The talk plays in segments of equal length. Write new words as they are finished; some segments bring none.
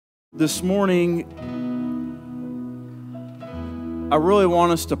This morning, I really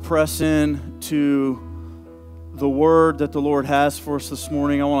want us to press in to the word that the Lord has for us this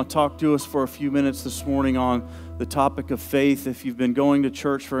morning. I want to talk to us for a few minutes this morning on the topic of faith. If you've been going to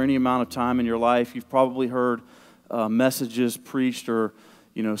church for any amount of time in your life, you've probably heard messages preached or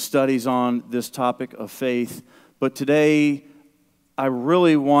studies on this topic of faith. But today, I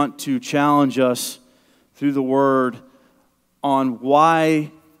really want to challenge us through the word on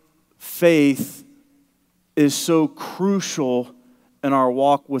why faith is so crucial in our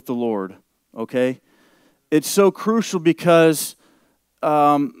walk with the Lord, okay? It's so crucial because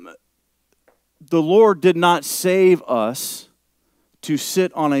the Lord did not save us to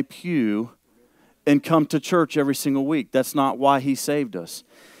sit on a pew and come to church every single week. That's not why He saved us.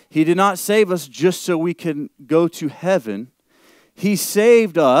 He did not save us just so we can go to heaven. He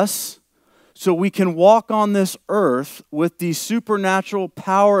saved us so we can walk on this earth with the supernatural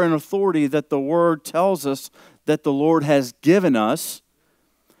power and authority that the Word tells us that the Lord has given us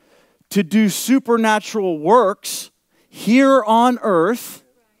to do supernatural works here on earth,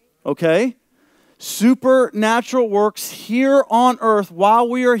 okay? Supernatural works here on earth while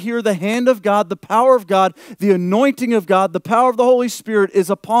we are here. The hand of God, the power of God, the anointing of God, the power of the Holy Spirit is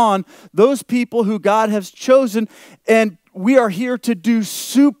upon those people who God has chosen, and we are here to do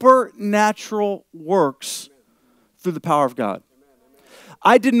supernatural works through the power of God.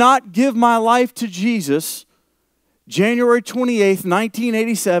 I did not give my life to Jesus January 28th,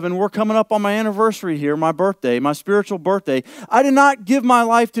 1987. We're coming up on my anniversary here, my birthday, my spiritual birthday. I did not give my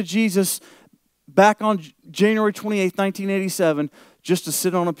life to Jesus back on January 28th, 1987, just to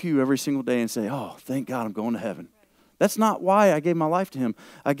sit on a pew every single day and say, oh, thank God I'm going to heaven. That's not why I gave my life to Him.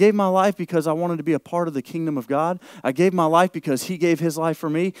 I gave my life because I wanted to be a part of the kingdom of God. I gave my life because He gave His life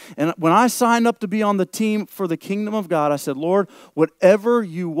for me. And when I signed up to be on the team for the kingdom of God, I said, Lord, whatever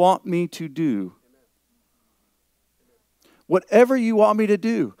you want me to do, whatever you want me to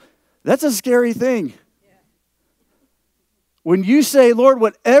do. That's a scary thing. When you say, Lord,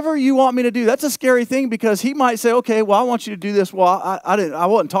 whatever you want me to do, that's a scary thing because He might say, okay, well, I want you to do this. Well, I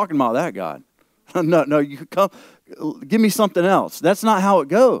wasn't talking about that, God. No, you come, give me something else. That's not how it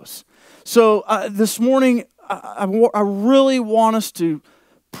goes. So this morning, I really want us to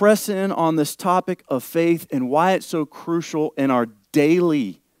press in on this topic of faith and why it's so crucial in our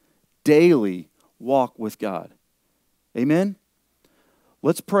daily walk with God. Amen?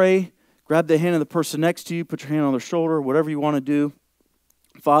 Let's pray. Grab the hand of the person next to you. Put your hand on their shoulder, whatever you want to do.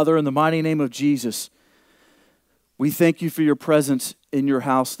 Father, in the mighty name of Jesus, we thank you for your presence in your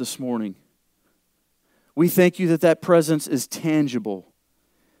house this morning. We thank you that that presence is tangible.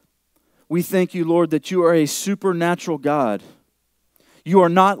 We thank you, Lord, that you are a supernatural God. You are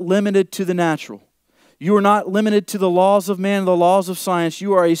not limited to the natural. You are not limited to the laws of man, the laws of science.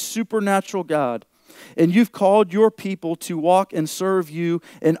 You are a supernatural God. And you've called your people to walk and serve you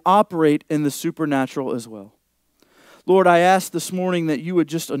and operate in the supernatural as well. Lord, I ask this morning that you would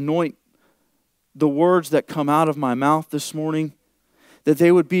just anoint the words that come out of my mouth this morning, that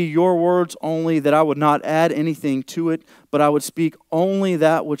they would be your words only, that I would not add anything to it, but I would speak only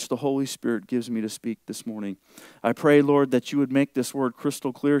that which the Holy Spirit gives me to speak this morning. I pray, Lord, that you would make this word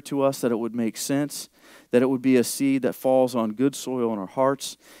crystal clear to us, that it would make sense, that it would be a seed that falls on good soil in our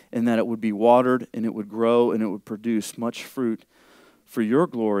hearts, and that it would be watered, and it would grow, and it would produce much fruit for your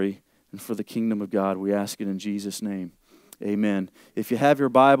glory and for the kingdom of God. We ask it in Jesus' name. Amen. If you have your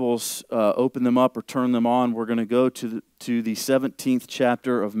Bibles, open them up or turn them on. We're going to go to the 17th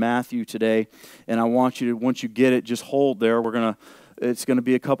chapter of Matthew today, and I want you to, once you get it, just hold there. It's going to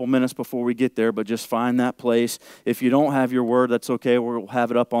be a couple minutes before we get there, but just find that place. If you don't have your word, that's okay. We'll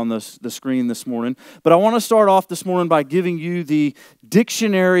have it up on the screen this morning. But I want to start off this morning by giving you the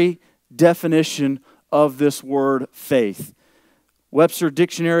dictionary definition of this word faith. Webster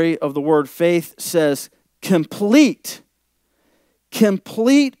Dictionary of the word faith says complete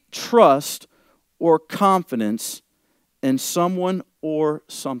trust or confidence in someone or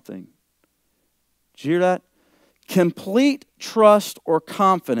something. Did you hear that? Complete trust or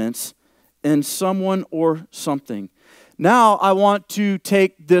confidence in someone or something. Now I want to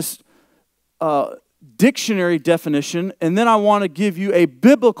take this dictionary definition, and then I want to give you a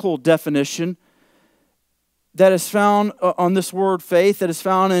biblical definition that is found on this word faith, that is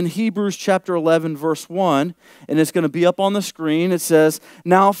found in Hebrews chapter 11, verse 1, and it's going to be up on the screen. It says,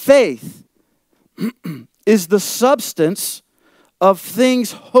 now faith is the substance of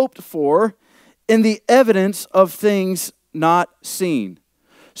things hoped for and the evidence of things not seen.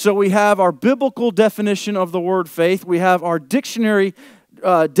 So we have our biblical definition of the word faith. We have our dictionary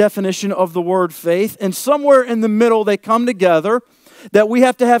definition of the word faith. And somewhere in the middle they come together that we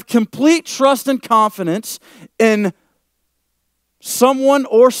have to have complete trust and confidence in someone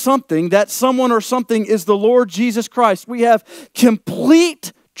or something. That someone or something is the Lord Jesus Christ. We have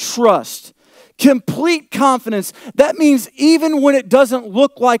complete trust, complete confidence. That means even when it doesn't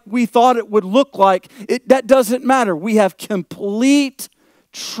look like we thought it would look like, that doesn't matter. We have complete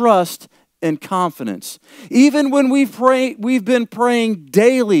trust and confidence. Even when we've been praying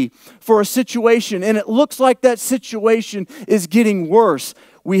daily for a situation and it looks like that situation is getting worse,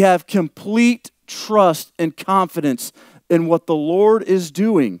 we have complete trust and confidence in what the Lord is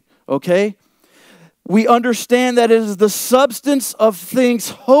doing, okay? We understand that it is the substance of things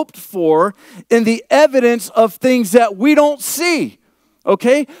hoped for and the evidence of things that we don't see,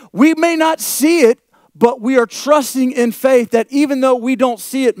 okay? We may not see it, but we are trusting in faith that even though we don't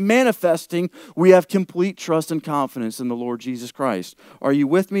see it manifesting, we have complete trust and confidence in the Lord Jesus Christ. Are you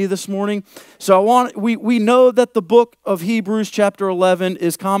with me this morning? So we know that the book of Hebrews chapter 11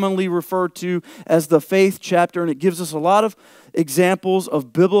 is commonly referred to as the faith chapter, and it gives us a lot of examples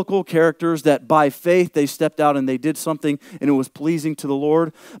of biblical characters that by faith they stepped out and they did something and it was pleasing to the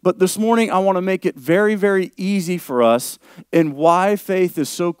Lord. But this morning I want to make it very, very easy for us and why faith is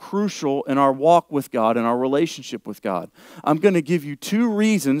so crucial in our walk with God and our relationship with God. I'm going to give you 2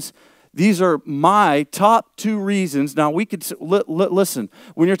 reasons. These are my top 2 reasons. Now we could listen,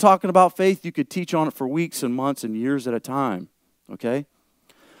 when you're talking about faith, you could teach on it for weeks and months and years at a time, okay?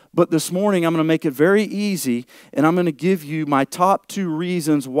 But this morning, I'm going to make it very easy, and I'm going to give you my top 2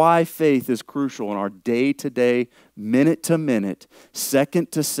 reasons why faith is crucial in our day-to-day, minute-to-minute,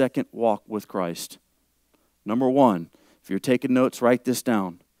 second-to-second walk with Christ. Number 1, if you're taking notes, write this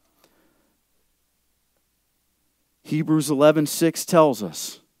down. Hebrews 11:6 tells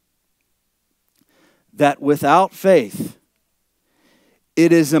us that without faith,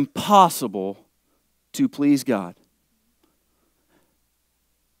 it is impossible to please God.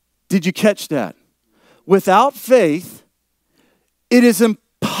 Did you catch that? Without faith, it is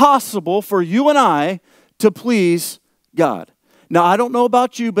impossible for you and I to please God. Now, I don't know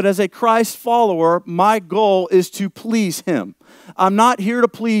about you, but as a Christ follower, my goal is to please Him. I'm not here to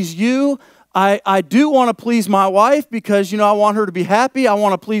please you. I do want to please my wife because, I want her to be happy. I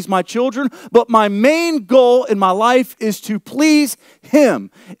want to please my children. But my main goal in my life is to please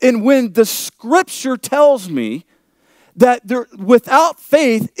Him. And when the Scripture tells me that without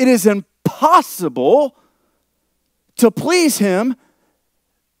faith, it is impossible to please Him,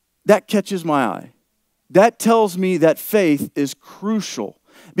 that catches my eye. That tells me that faith is crucial.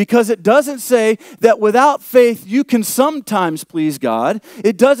 Because it doesn't say that without faith you can sometimes please God.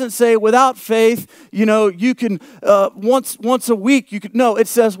 It doesn't say without faith, you can once a week. No, it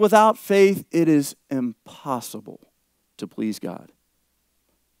says without faith it is impossible to please God.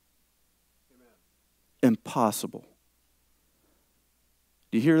 Amen. Impossible.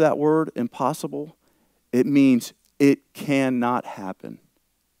 Do you hear that word, impossible? It means it cannot happen.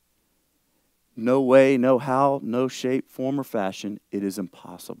 No way, no how, no shape, form, or fashion, it is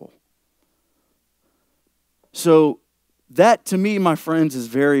impossible. So that, to me, my friends, is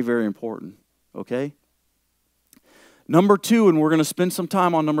very, very important, okay? Number 2, and we're going to spend some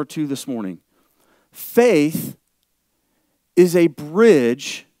time on number 2 this morning. Faith is a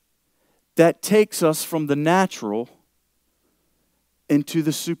bridge that takes us from the natural into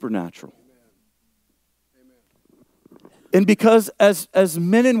the supernatural. And because as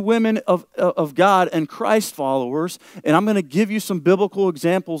men and women of God and Christ followers, and I'm going to give you some biblical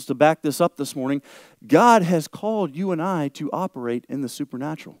examples to back this up this morning, God has called you and I to operate in the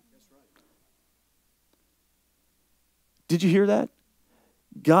supernatural. Did you hear that?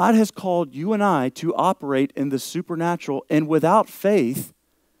 God has called you and I to operate in the supernatural, and without faith,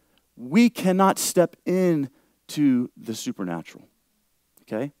 we cannot step into the supernatural.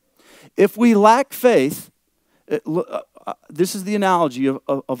 Okay? If we lack faith, this is the analogy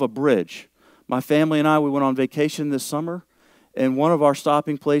of a bridge. My family and I, we went on vacation this summer, and one of our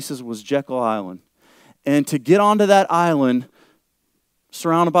stopping places was Jekyll Island. And to get onto that island,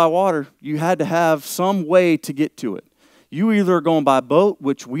 surrounded by water, you had to have some way to get to it. You either are going by boat,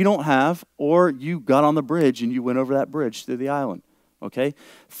 which we don't have, or you got on the bridge and you went over that bridge to the island. Okay?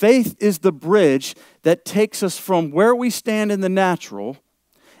 Faith is the bridge that takes us from where we stand in the natural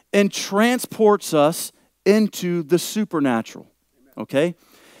and transports us into the supernatural. Okay?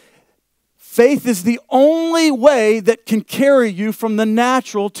 Faith is the only way that can carry you from the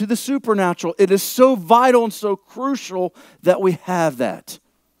natural to the supernatural. It is so vital and so crucial that we have that.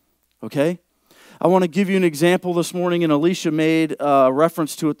 Okay? I want to give you an example this morning, and Alicia made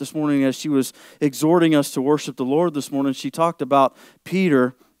reference to it this morning as she was exhorting us to worship the Lord this morning. She talked about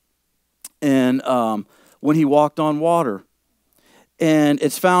Peter and when he walked on water. And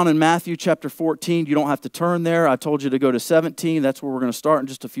it's found in Matthew chapter 14. You don't have to turn there. I told you to go to 17. That's where we're going to start in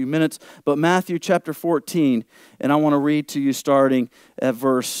just a few minutes. But Matthew chapter 14, and I want to read to you starting at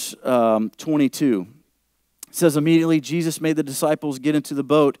verse 22. It says, immediately Jesus made the disciples get into the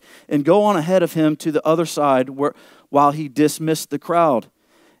boat and go on ahead of him to the other side while he dismissed the crowd.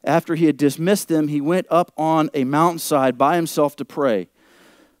 After he had dismissed them, he went up on a mountainside by himself to pray.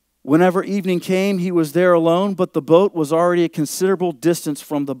 Whenever evening came, he was there alone, but the boat was already a considerable distance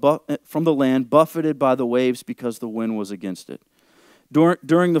from the land, buffeted by the waves because the wind was against it.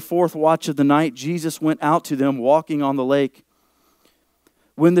 During the fourth watch of the night, Jesus went out to them walking on the lake.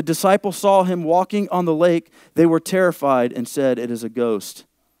 When the disciples saw him walking on the lake, they were terrified and said, "It is a ghost,"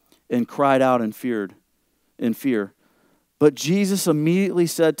 and cried out in fear. But Jesus immediately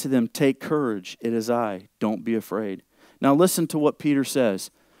said to them, "Take courage, it is I, don't be afraid." Now listen to what Peter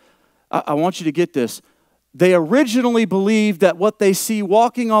says. I want you to get this. They originally believed that what they see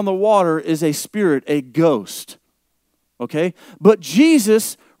walking on the water is a spirit, a ghost. Okay? But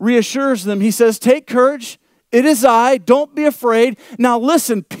Jesus reassures them. He says, "Take courage, it is I, don't be afraid." Now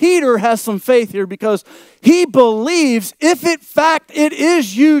listen, Peter has some faith here because he believes if in fact it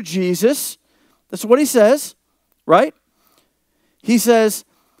is you, Jesus. That's what he says, right? He says,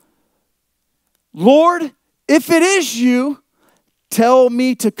 "Lord, if it is you, tell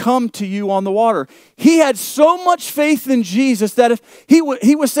me to come to you on the water." He had so much faith in Jesus that if he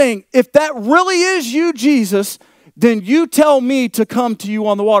was saying, if that really is you, Jesus, then you tell me to come to you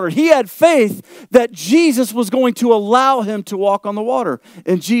on the water. He had faith that Jesus was going to allow him to walk on the water.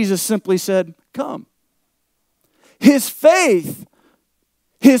 And Jesus simply said, "Come." His faith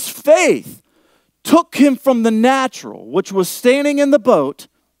took him from the natural, which was standing in the boat,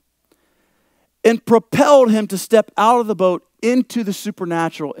 and propelled him to step out of the boat into the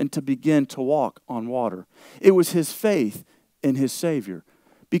supernatural and to begin to walk on water. It was his faith in his Savior.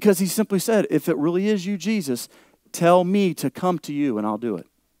 Because he simply said, if it really is you, Jesus, tell me to come to you and I'll do it.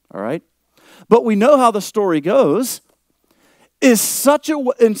 All right? But we know how the story goes. In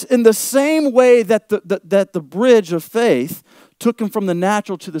the same way that the bridge of faith took him from the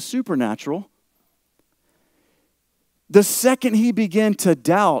natural to the supernatural, the second he began to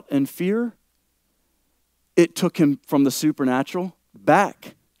doubt and fear, it took him from the supernatural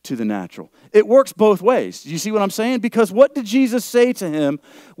back to the natural. It works both ways. Do you see what I'm saying? Because what did Jesus say to him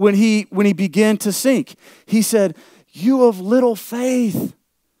when he began to sink? He said, "You of little faith.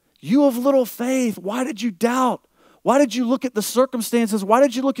 You of little faith. Why did you doubt? Why did you look at the circumstances? Why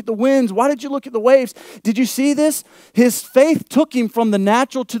did you look at the winds? Why did you look at the waves?" Did you see this? His faith took him from the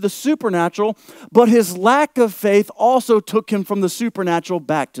natural to the supernatural, but his lack of faith also took him from the supernatural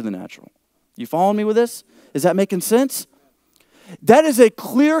back to the natural. You following me with this? Is that making sense? That is a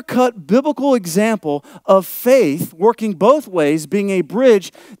clear-cut biblical example of faith working both ways, being a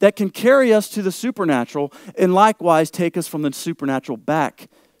bridge that can carry us to the supernatural and likewise take us from the supernatural back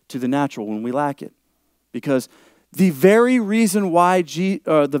to the natural when we lack it. Because the very reason why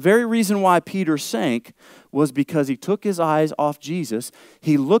Peter sank was because he took his eyes off Jesus.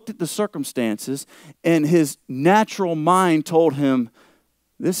 He looked at the circumstances, and his natural mind told him,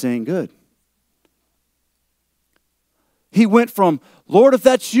 "This ain't good." He went from, "Lord, if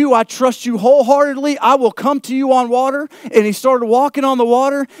that's you, I trust you wholeheartedly. I will come to you on water." And he started walking on the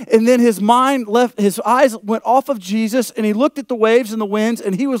water. And then his eyes went off of Jesus. And he looked at the waves and the winds.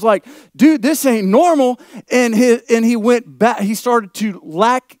 And he was like, "Dude, this ain't normal." And he went back. He started to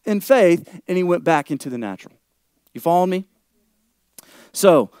lack in faith. And he went back into the natural. You following me?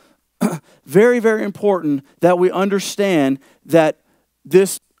 So, very, very important that we understand that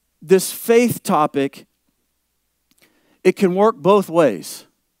this faith topic, it can work both ways.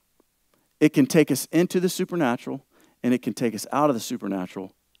 It can take us into the supernatural, and it can take us out of the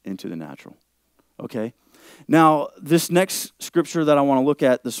supernatural into the natural. Okay? Now, this next scripture that I want to look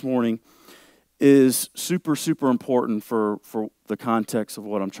at this morning is super, super important for the context of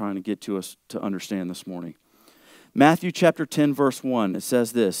what I'm trying to get to us to understand this morning. Matthew chapter 10, verse 1, it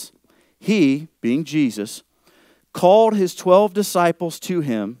says this: "He," being Jesus, "called his 12 disciples to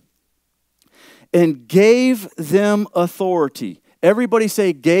him and gave them authority." Everybody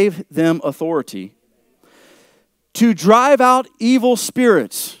say, gave them authority. "To drive out evil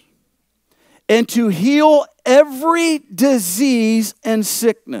spirits and to heal every disease and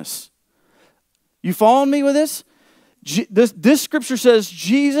sickness." You following me with this? This scripture says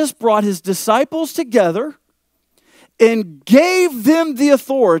Jesus brought his disciples together and gave them the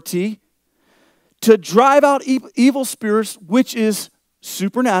authority to drive out evil spirits, which is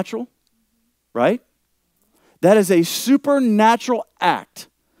supernatural. Right? That is a supernatural act.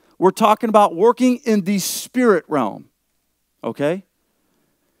 We're talking about working in the spirit realm. Okay?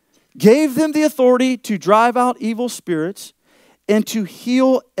 gave them the authority to drive out evil spirits and to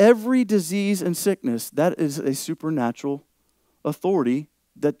heal every disease and sickness. That is a supernatural authority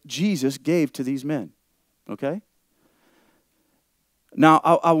that Jesus gave to these men. Okay? Now,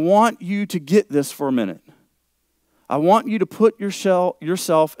 I want you to get this for a minute. I want you to put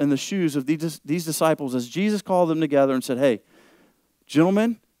yourself in the shoes of these disciples as Jesus called them together and said, hey,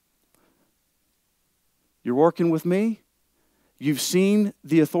 gentlemen, you're working with me. You've seen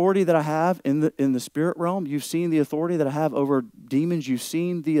the authority that I have in the spirit realm. You've seen the authority that I have over demons. You've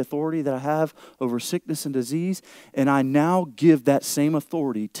seen the authority that I have over sickness and disease. And I now give that same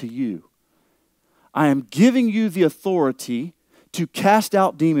authority to you. I am giving you the authority to cast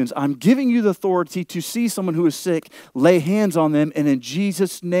out demons. I'm giving you the authority to see someone who is sick, lay hands on them, and in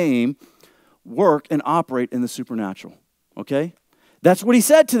Jesus' name, work and operate in the supernatural. Okay? That's what he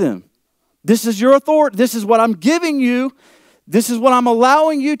said to them. This is your authority. This is what I'm giving you. This is what I'm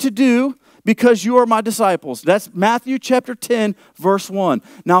allowing you to do because you are my disciples. That's Matthew chapter 10, verse 1.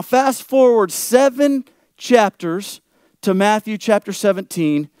 Now fast forward 7 chapters to Matthew chapter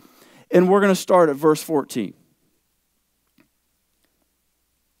 17, and we're going to start at verse 14.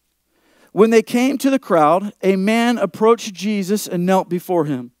 When they came to the crowd, a man approached Jesus and knelt before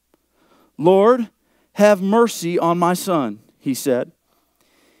him. Lord, have mercy on my son, he said.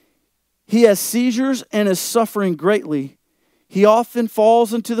 He has seizures and is suffering greatly. He often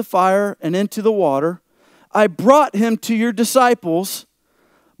falls into the fire and into the water. I brought him to your disciples,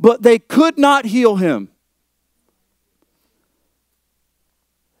 but they could not heal him.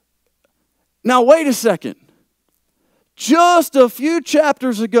 Now, wait a second. Just a few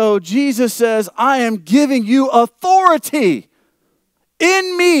chapters ago, Jesus says, I am giving you authority.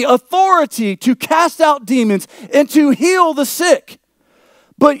 In me, authority to cast out demons and to heal the sick.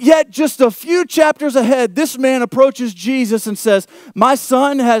 But yet, just a few chapters ahead, this man approaches Jesus and says, my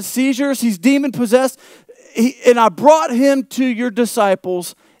son has seizures, he's demon-possessed, and I brought him to your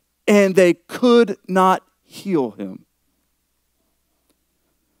disciples, and they could not heal him.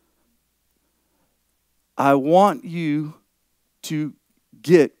 I want you to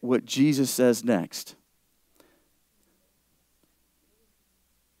get what Jesus says next.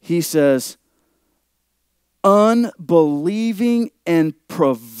 He says, unbelieving and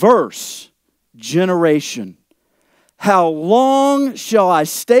perverse generation. How long shall I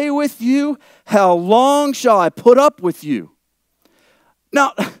stay with you? How long shall I put up with you?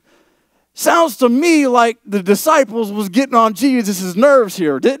 Now, sounds to me like the disciples was getting on Jesus' nerves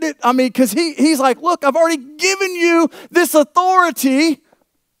here, didn't it? I mean, because he's like, look, I've already given you this authority.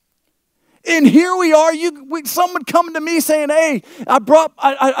 And here we are, someone coming to me saying, hey,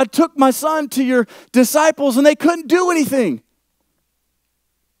 I took my son to your disciples and they couldn't do anything.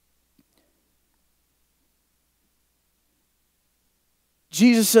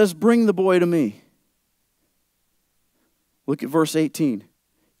 Jesus says, bring the boy to me. Look at verse 18.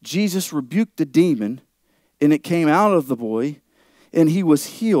 Jesus rebuked the demon, and it came out of the boy, and he was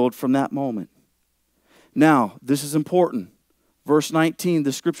healed from that moment. Now, this is important. Verse 19,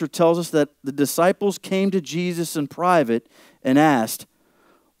 the scripture tells us that the disciples came to Jesus in private and asked,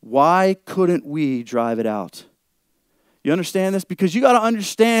 why couldn't we drive it out? You understand this? Because you got to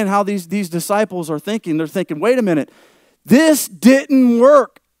understand how these disciples are thinking. They're thinking, wait a minute, this didn't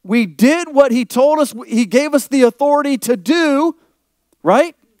work. We did what he told us. He gave us the authority to do,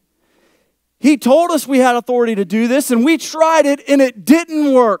 right? He told us we had authority to do this, and we tried it, and it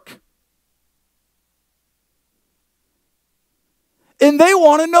didn't work. And they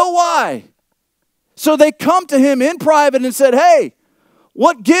want to know why. So they come to him in private and said, hey,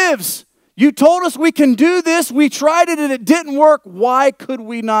 what gives? You told us we can do this. We tried it and it didn't work. Why could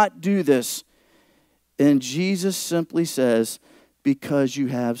we not do this? And Jesus simply says, because you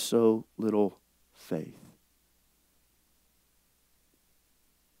have so little faith.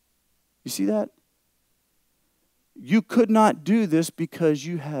 You see that? You could not do this because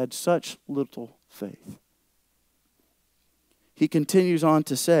you had such little faith. He continues on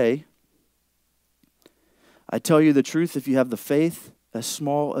to say, I tell you the truth, if you have the faith as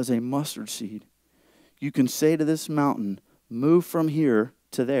small as a mustard seed, you can say to this mountain, move from here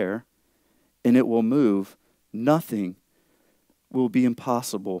to there, and it will move. Nothing will be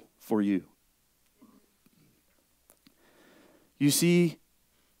impossible for you. You see,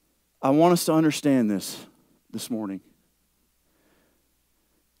 I want us to understand this morning.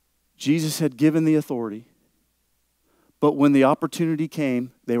 Jesus had given the authority. But when the opportunity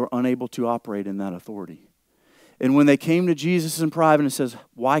came, they were unable to operate in that authority. And when they came to Jesus in private and says,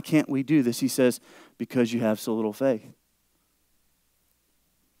 why can't we do this? He says, because you have so little faith.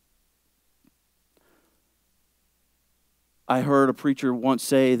 I heard a preacher once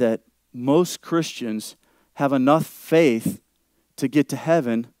say that most Christians have enough faith to get to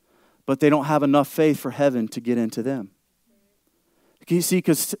heaven, but they don't have enough faith for heaven to get into them. You see,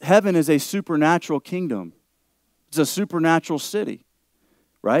 because heaven is a supernatural kingdom. It's a supernatural city,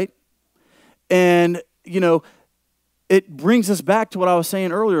 right? And, it brings us back to what I was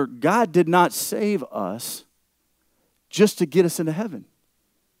saying earlier. God did not save us just to get us into heaven.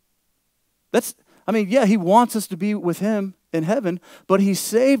 He wants us to be with him in heaven, but he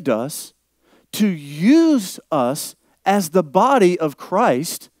saved us to use us as the body of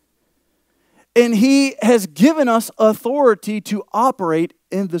Christ, and he has given us authority to operate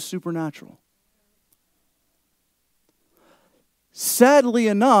in the supernatural. Sadly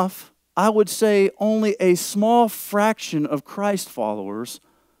enough, I would say only a small fraction of Christ followers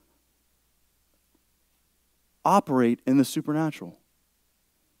operate in the supernatural.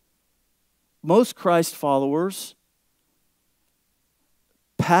 Most Christ followers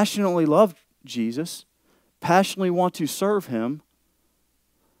passionately love Jesus, passionately want to serve him,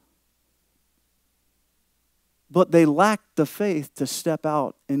 but they lack the faith to step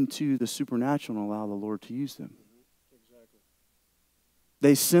out into the supernatural and allow the Lord to use them.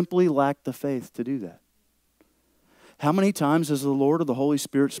 They simply lack the faith to do that. How many times has the Lord or the Holy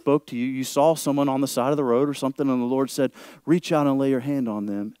Spirit spoke to you? You saw someone on the side of the road or something, and the Lord said, reach out and lay your hand on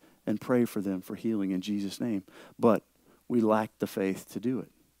them and pray for them for healing in Jesus' name. But we lack the faith to do it,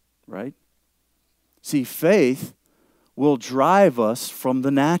 right? See, faith will drive us from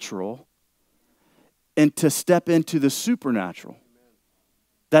the natural and to step into the supernatural.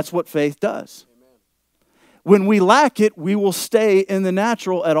 That's what faith does. When we lack it, we will stay in the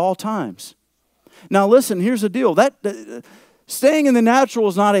natural at all times. Now listen, here's the deal. Staying in the natural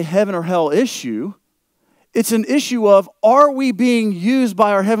is not a heaven or hell issue. It's an issue of, are we being used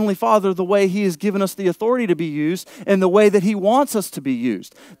by our Heavenly Father the way he has given us the authority to be used and the way that he wants us to be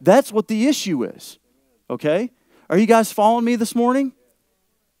used? That's what the issue is. Okay? Are you guys following me this morning?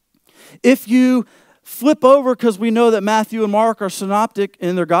 If you flip over, because we know that Matthew and Mark are synoptic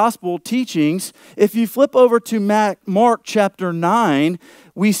in their gospel teachings. If you flip over to Mark chapter 9,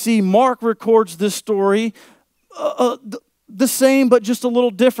 we see Mark records this story the same, but just a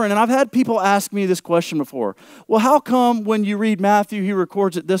little different. And I've had people ask me this question before. Well, how come when you read Matthew, he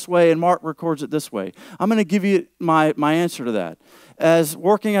records it this way and Mark records it this way? I'm going to give you my answer to that. As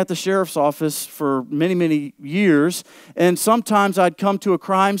working at the sheriff's office for many, many years, and sometimes I'd come to a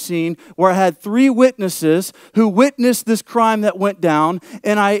crime scene where I had 3 witnesses who witnessed this crime that went down,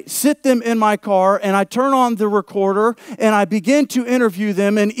 and I sit them in my car, and I turn on the recorder, and I begin to interview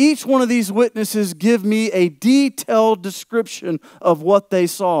them, and each one of these witnesses give me a detailed description of what they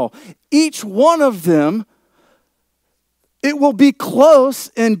saw. Each one of them, it will be close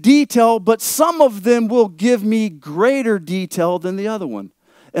in detail, but some of them will give me greater detail than the other one.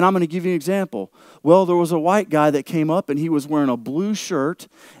 And I'm going to give you an example. Well, there was a white guy that came up, and he was wearing a blue shirt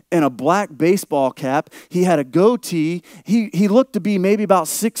and a black baseball cap. He had a goatee. He looked to be maybe about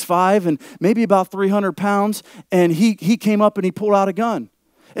 6'5" and maybe about 300 pounds, and he came up and he pulled out a gun.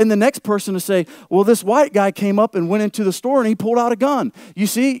 And the next person to say, well, this white guy came up and went into the store and he pulled out a gun. You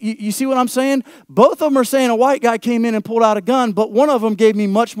see what I'm saying? Both of them are saying a white guy came in and pulled out a gun, but one of them gave me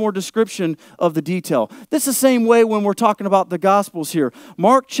much more description of the detail. This is the same way when we're talking about the Gospels here.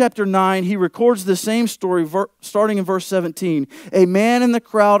 Mark chapter 9, he records the same story starting in verse 17. A man in the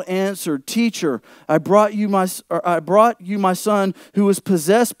crowd answered, Teacher, I brought you my son who is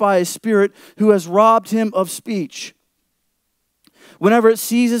possessed by a spirit who has robbed him of speech. Whenever it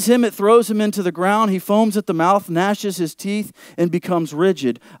seizes him, it throws him into the ground. He foams at the mouth, gnashes his teeth, and becomes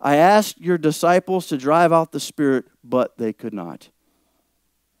rigid. I asked your disciples to drive out the spirit, but they could not.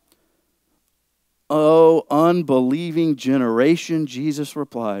 Oh, unbelieving generation, Jesus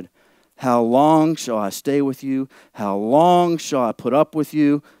replied, how long shall I stay with you? How long shall I put up with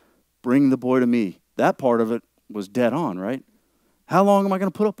you? Bring the boy to me. That part of it was dead on, right? How long am I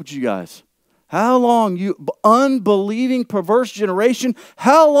going to put up with you guys? How long, you unbelieving, perverse generation,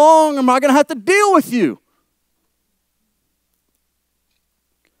 how long am I going to have to deal with you?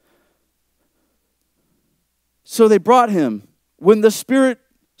 So they brought him. When the spirit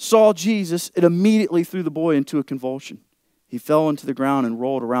saw Jesus, it immediately threw the boy into a convulsion. He fell into the ground and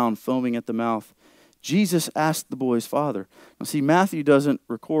rolled around, foaming at the mouth. Jesus asked the boy's father. Now see, Matthew doesn't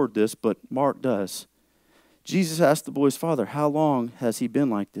record this, but Mark does. Jesus asked the boy's father, how long has he been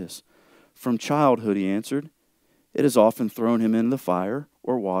like this? From childhood, he answered. It has often thrown him in the fire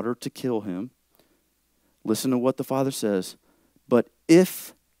or water to kill him. Listen to what the father says. But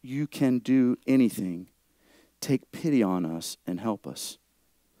if you can do anything, take pity on us and help us.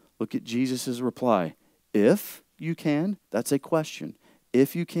 Look at Jesus' reply. If you can, that's a question.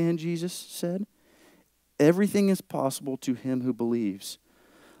 If you can, Jesus said, everything is possible to him who believes.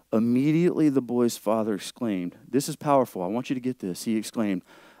 Immediately the boy's father exclaimed, this is powerful, I want you to get this. He exclaimed,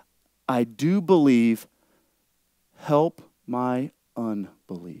 I do believe, help my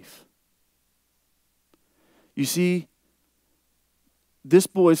unbelief. You see, this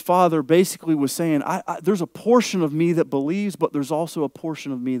boy's father basically was saying, there's a portion of me that believes, but there's also a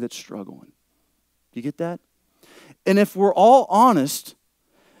portion of me that's struggling. You get that? And if we're all honest,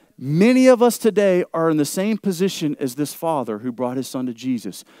 many of us today are in the same position as this father who brought his son to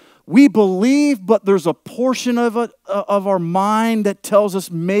Jesus. We believe, but there's a portion of our mind that tells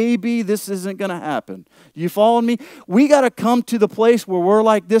us maybe this isn't going to happen. You following me? We got to come to the place where we're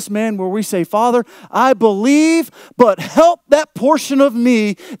like this man, where we say, Father, I believe, but help that portion of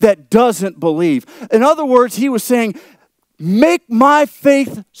me that doesn't believe. In other words, he was saying, make my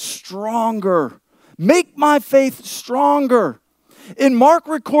faith stronger. Make my faith stronger. And Mark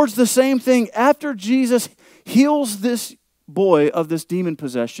records the same thing. After Jesus heals this boy of this demon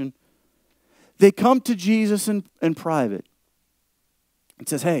possession, they come to Jesus in private and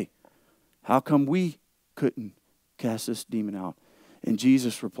says, hey, how come we couldn't cast this demon out? And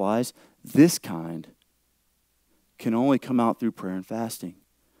Jesus replies, this kind can only come out through prayer and fasting,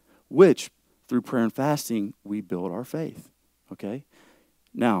 which through prayer and fasting we build our faith. Okay?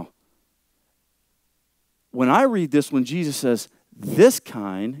 Now, when I read this, when Jesus says, this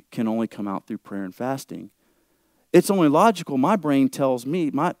kind can only come out through prayer and fasting, it's only logical. My brain tells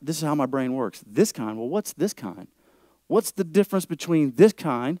me, this is how my brain works. This kind, well, what's this kind? What's the difference between this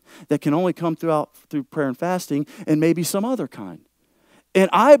kind that can only come through prayer and fasting and maybe some other kind? And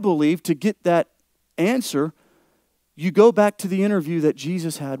I believe to get that answer, you go back to the interview that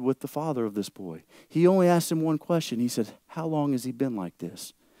Jesus had with the father of this boy. He only asked him one question. He said, how long has he been like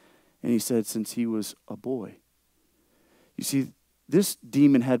this? And he said, since he was a boy. You see, this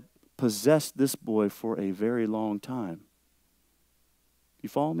demon had possessed this boy for a very long time. You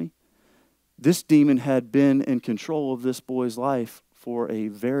follow me? This demon had been in control of this boy's life for a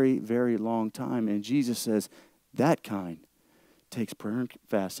very, very long time. And Jesus says, that kind takes prayer and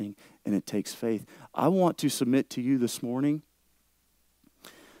fasting, and it takes faith. I want to submit to you this morning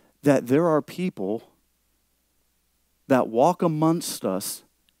that there are people that walk amongst us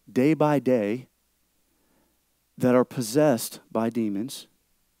day by day that are possessed by demons.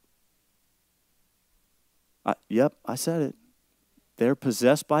 Yep, I said it. They're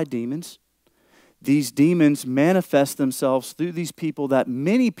possessed by demons. These demons manifest themselves through these people that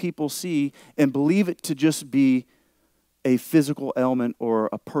many people see and believe it to just be a physical ailment or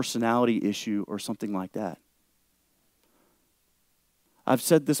a personality issue or something like that. I've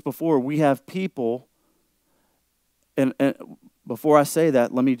said this before. We have people, and before I say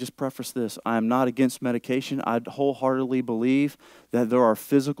that, let me just preface this. I am not against medication. I wholeheartedly believe that there are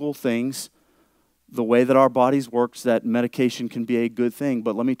physical things, the way that our bodies works, that medication can be a good thing.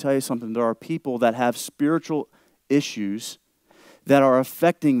 But let me tell you something. There are people that have spiritual issues that are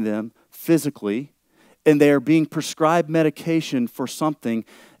affecting them physically, and they are being prescribed medication for something,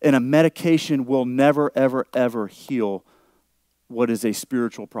 and a medication will never, ever, ever heal what is a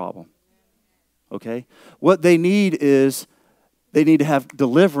spiritual problem. Okay? What they need is, they need to have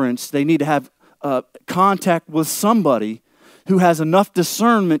deliverance. They need to have contact with somebody who has enough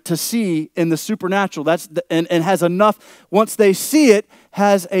discernment to see in the supernatural. And has enough, once they see it,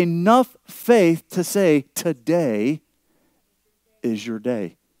 has enough faith to say, today is your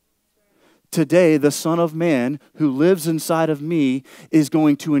day. Today, the Son of Man who lives inside of me is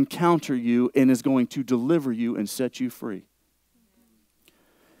going to encounter you and is going to deliver you and set you free.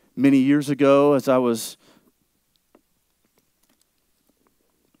 Many years ago, when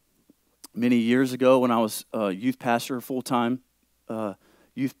I was a youth pastor, full-time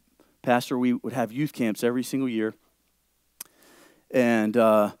youth pastor, we would have youth camps every single year. And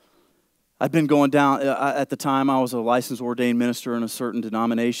I'd been going down, at the time I was a licensed ordained minister in a certain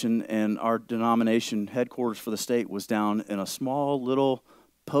denomination, and our denomination headquarters for the state was down in a small little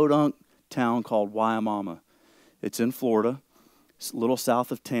podunk town called Wyomama. It's in Florida. It's a little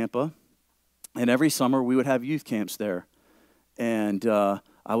south of Tampa. And every summer we would have youth camps there. And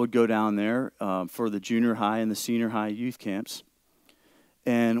I would go down there for the junior high and the senior high youth camps.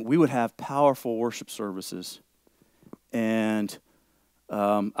 And we would have powerful worship services. And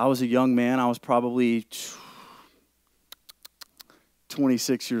I was a young man. I was probably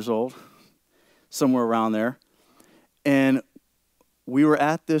 26 years old, somewhere around there. And we were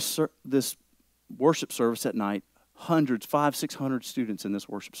at this worship service at night. Hundreds, 500-600 students in this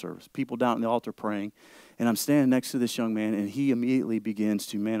worship service. People down at the altar praying. And I'm standing next to this young man, and he immediately begins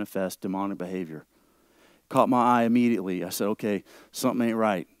to manifest demonic behavior. caught my eye immediately. I said, okay, something ain't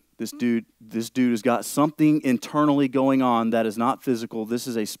right. This dude has got something internally going on that is not physical. This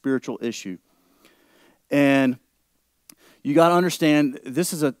is a spiritual issue. And you got to understand,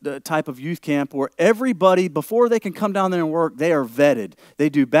 this is a type of youth camp where everybody, before they can come down there and work, they are vetted. They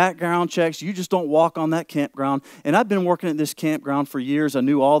do background checks. You just don't walk on that campground. And I've been working at this campground for years. I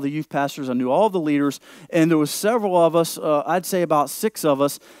knew all the youth pastors. I knew all the leaders. And there was several of us, I'd say about 6 of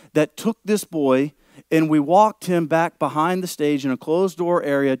us, that took this boy and we walked him back behind the stage in a closed-door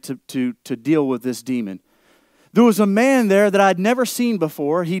area to deal with this demon. There was a man there that I'd never seen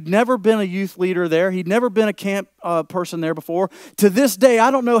before. He'd never been a youth leader there. He'd never been a camp person there before. To this day,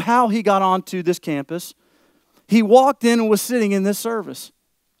 I don't know how he got onto this campus. He walked in and was sitting in this service.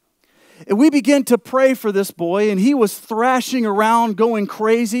 And we began to pray for this boy, and he was thrashing around, going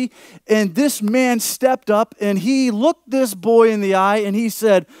crazy. And this man stepped up, and he looked this boy in the eye, and he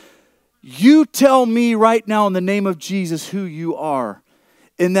said, "You tell me right now in the name of Jesus who you are."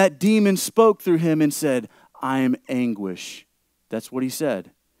 And that demon spoke through him and said, "I am anguish." That's what he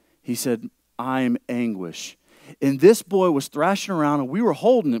said. He said, "I am anguish." And this boy was thrashing around, and we were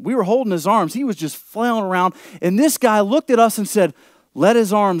holding it. We were holding his arms. He was just flailing around. And this guy looked at us and said, "Let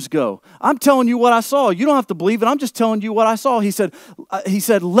his arms go." I'm telling you what I saw. You don't have to believe it. I'm just telling you what I saw. He said,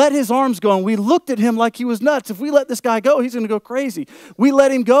 "Let his arms go." And we looked at him like he was nuts. If we let this guy go, he's going to go crazy. We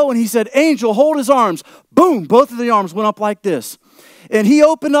let him go, and he said, "Angel, hold his arms." Boom, both of the arms went up like this. And he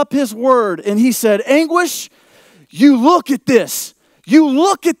opened up his word, and he said, "Anguish, you look at this. You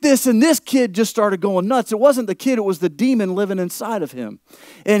look at this." And this kid just started going nuts. It wasn't the kid, it was the demon living inside of him.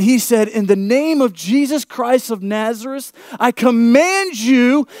 And he said, "In the name of Jesus Christ of Nazareth, I command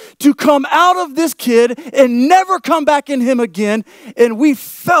you to come out of this kid and never come back in him again." And we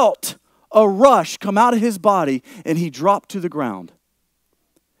felt a rush come out of his body, and he dropped to the ground.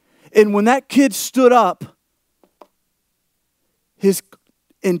 And when that kid stood up, his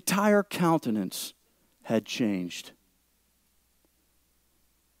entire countenance had changed.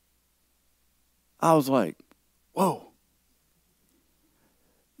 I was like, whoa.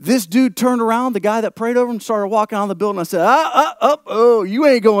 This dude turned around, the guy that prayed over him, started walking out of the building. I said, oh, you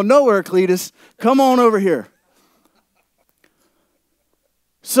ain't going nowhere, Cletus. Come on over here.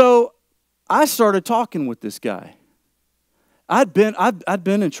 So I started talking with this guy. I'd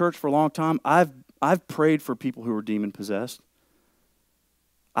been in church for a long time. I've prayed for people who were demon possessed.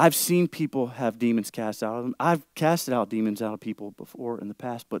 I've seen people have demons cast out of them. I've casted out demons out of people before in the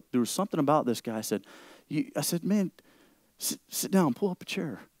past, but there was something about this guy. I said, "Man, sit down, pull up a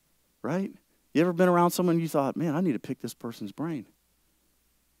chair," right? You ever been around someone you thought, "Man, I need to pick this person's brain"?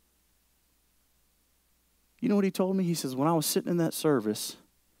 You know what he told me? He says, "When I was sitting in that service,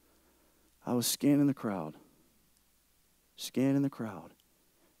 I was scanning the crowd.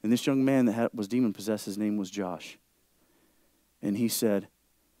 And this young man that was demon-possessed, his name was Josh. And he said,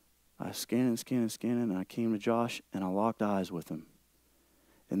 I was scanning, and I came to Josh, and I locked eyes with him.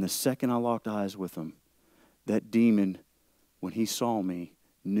 And the second I locked eyes with him, that demon, when he saw me,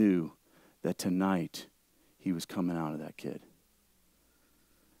 knew that tonight he was coming out of that kid."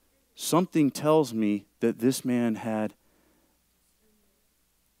 Something tells me that this man had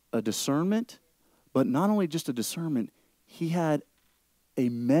a discernment, but not only just a discernment, he had a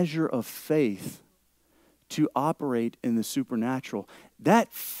measure of faith to operate in the supernatural.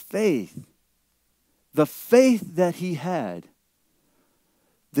 That faith, the faith that he had,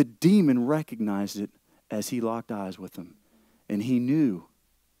 the demon recognized it as he locked eyes with him. And he knew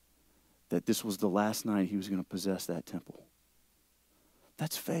that this was the last night he was going to possess that temple.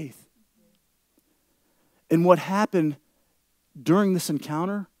 That's faith. And what happened during this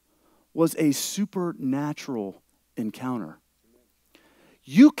encounter was a supernatural encounter.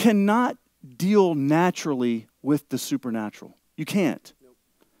 You cannot deal naturally with the supernatural. You can't.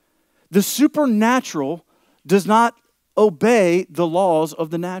 The supernatural does not obey the laws of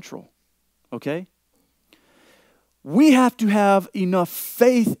the natural. Okay? We have to have enough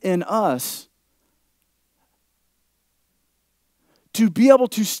faith in us to be able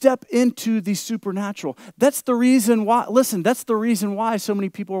to step into the supernatural. That's the reason why, that's the reason why so many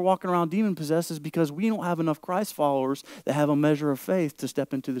people are walking around demon-possessed, is because we don't have enough Christ followers that have a measure of faith to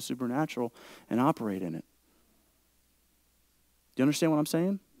step into the supernatural and operate in it. Do you understand what I'm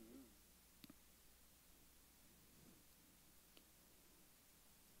saying?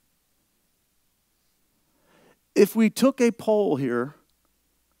 If we took a poll here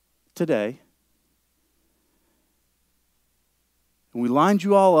today, and we lined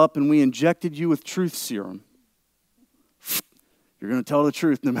you all up and we injected you with truth serum, you're going to tell the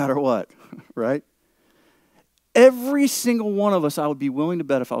truth no matter what, right? Every single one of us, I would be willing to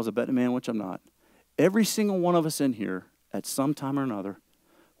bet, if I was a betting man, which I'm not, Every single one of us in here, at some time or another,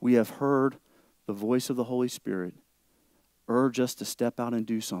 we have heard the voice of the Holy Spirit urge us to step out and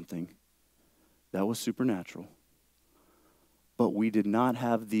do something that was supernatural, but we did not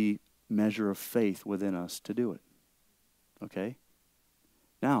have the measure of faith within us to do it. Okay?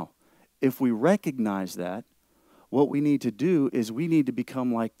 Now, if we recognize that, what we need to do is we need to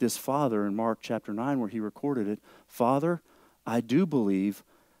become like this father in Mark chapter 9 where he recorded it. Father, I do believe.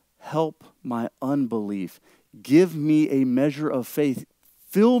 Help my unbelief. Give me a measure of faith.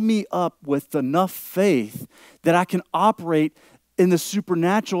 Fill me up with enough faith that I can operate in the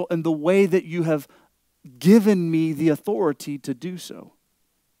supernatural in the way that you have given me the authority to do so.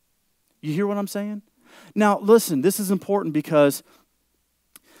 You hear what I'm saying? Now, listen, this is important because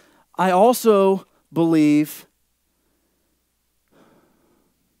I also believe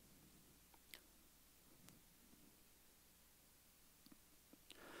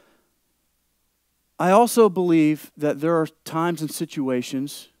that there are times and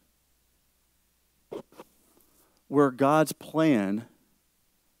situations where God's plan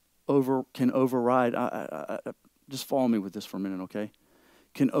can override. Just follow me with this for a minute, okay?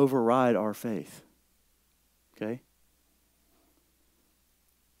 Can override our faith, okay?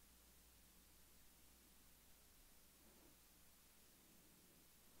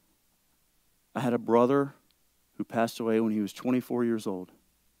 I had a brother who passed away when he was 24 years old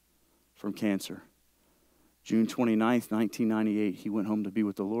from cancer. June 29th, 1998, he went home to be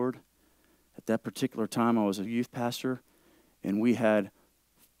with the Lord. At that particular time, I was a youth pastor, and we had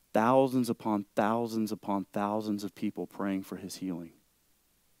thousands upon thousands upon thousands of people praying for his healing.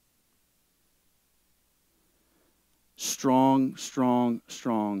 Strong, strong,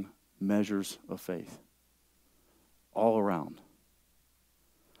 strong measures of faith all around.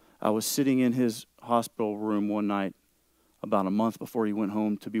 I was sitting in his hospital room one night about a month before he went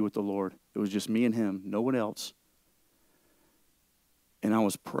home to be with the Lord. It was just me and him, no one else. And I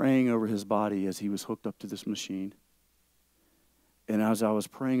was praying over his body as he was hooked up to this machine. And as I was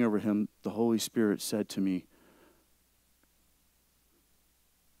praying over him, the Holy Spirit said to me,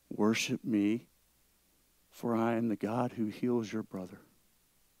 "Worship me, for I am the God who heals your brother."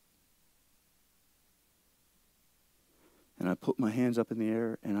 And I put my hands up in the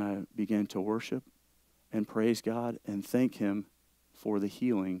air and I began to worship and praise God and thank Him for the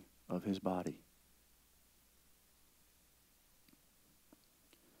healing of his body.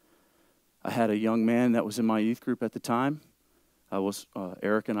 I had a young man that was in my youth group at the time.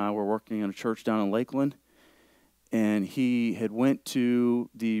 Eric and I were working in a church down in Lakeland, and he had went to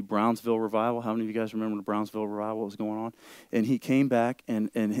the Brownsville revival. How many of you guys remember the Brownsville revival that was going on? And he came back, and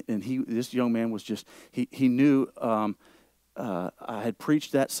this young man was just, he knew I had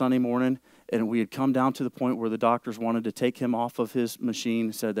preached that Sunday morning, and we had come down to the point where the doctors wanted to take him off of his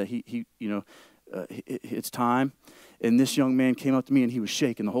machine, said that it's time. And this young man came up to me and he was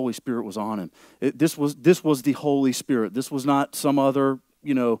shaking. The Holy Spirit was on him. This was the Holy Spirit. This was not some other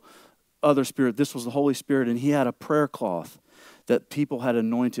spirit. This was the Holy Spirit. And he had a prayer cloth that people had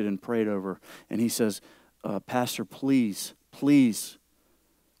anointed and prayed over. And he says, "Pastor, please,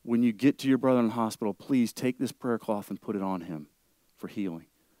 when you get to your brother in the hospital, please take this prayer cloth and put it on him for healing."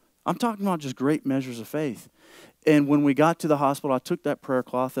 I'm talking about just great measures of faith. And when we got to the hospital, I took that prayer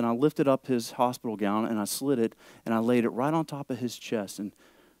cloth and I lifted up his hospital gown and I slid it and I laid it right on top of his chest and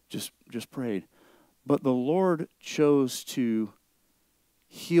just prayed. But the Lord chose to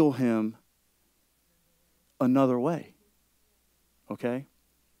heal him another way. Okay?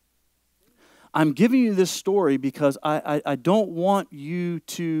 I'm giving you this story because I don't want you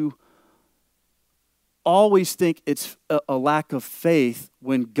to always think it's a lack of faith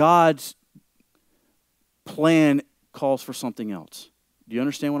when God's plan calls for something else. Do you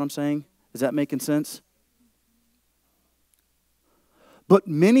understand what I'm saying? Is that making sense? But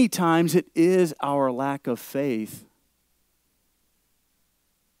many times it is our lack of faith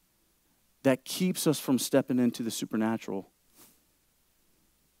that keeps us from stepping into the supernatural.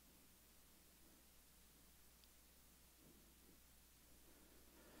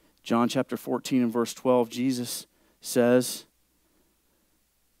 John chapter 14 and verse 12, Jesus says,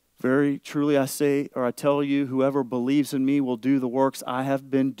 "Very truly I say, or I tell you, whoever believes in me will do the works I have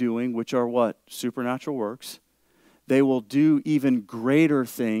been doing," which are what? Supernatural works. "They will do even greater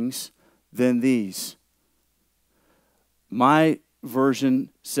things than these." My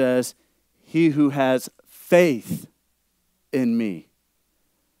version says, "He who has faith in me."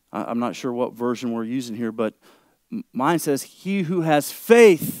 I'm not sure what version we're using here, but mine says, "He who has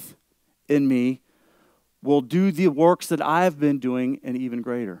faith in me will do the works that I have been doing and even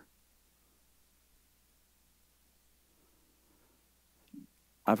greater."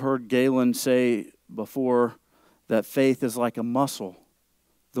 I've heard Galen say before that faith is like a muscle.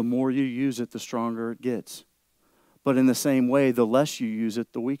 The more you use it, the stronger it gets. But in the same way, the less you use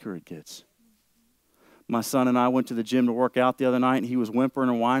it, the weaker it gets. My son and I went to the gym to work out the other night, and he was whimpering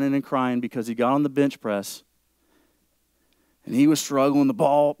and whining and crying because he got on the bench press. And he was struggling. The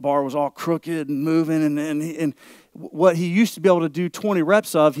bar was all crooked and moving. And what he used to be able to do 20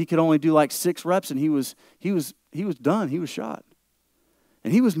 reps of, he could only do like 6 reps, and he was done. He was shot.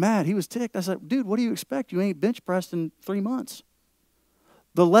 And he was mad. He was ticked. I said, dude, what do you expect? You ain't bench pressed in 3 months.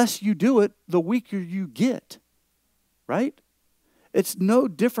 The less you do it, the weaker you get. Right? It's no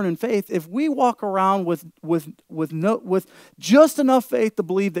different in faith. If we walk around with just enough faith to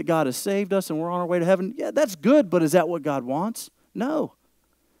believe that God has saved us and we're on our way to heaven, yeah, that's good, but is that what God wants? No.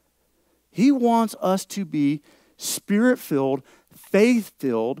 He wants us to be Spirit-filled,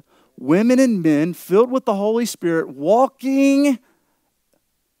 faith-filled, women and men filled with the Holy Spirit, walking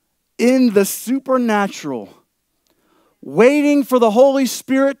in the supernatural, waiting for the Holy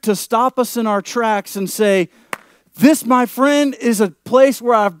Spirit to stop us in our tracks and say, this, my friend, is a place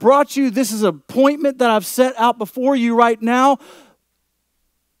where I've brought you. This is an appointment that I've set out before you right now.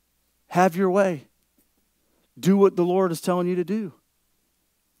 Have your way. Do what the Lord is telling you to do.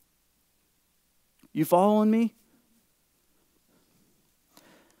 You following me?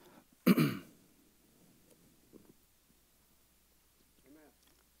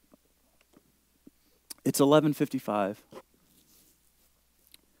 It's 11:55.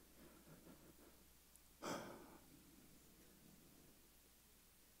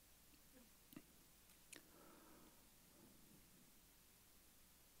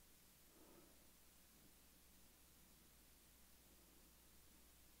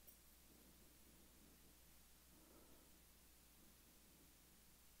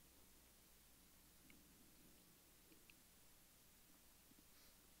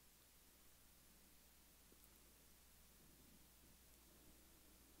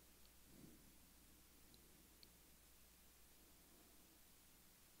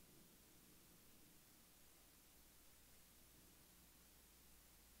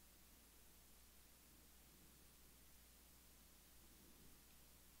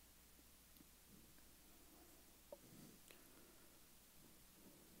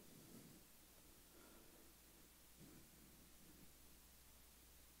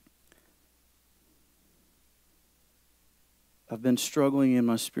 I've been struggling in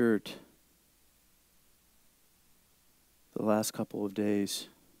my spirit the last couple of days.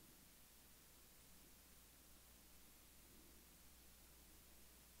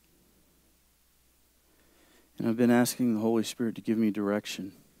 And I've been asking the Holy Spirit to give me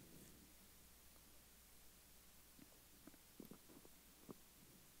direction.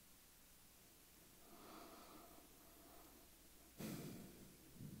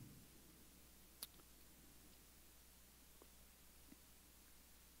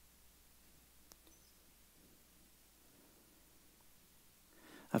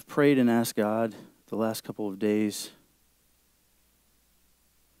 I've prayed and asked God the last couple of days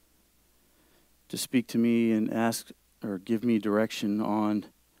to speak to me and ask or give me direction on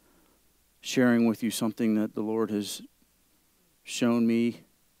sharing with you something that the Lord has shown me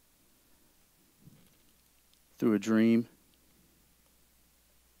through a dream.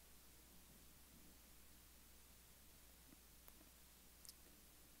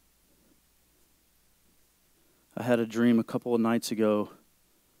 I had a dream a couple of nights ago,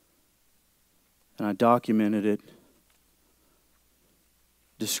 and I documented it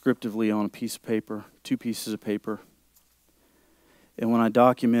descriptively on a piece of paper, 2 pieces of paper. And when I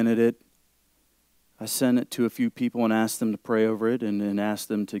documented it, I sent it to a few people and asked them to pray over it and asked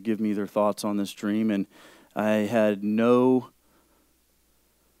them to give me their thoughts on this dream. And I had no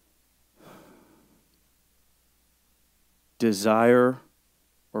desire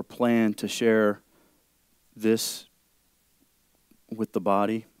or plan to share this with the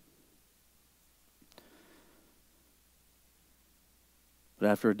body. But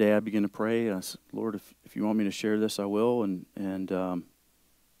after a day, I began to pray. And I said, Lord, if you want me to share this, I will. And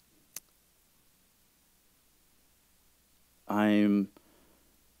I'm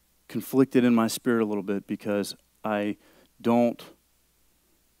conflicted in my spirit a little bit because I don't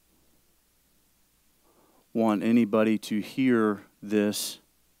want anybody to hear this.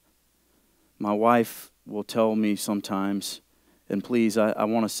 My wife will tell me sometimes, and please, I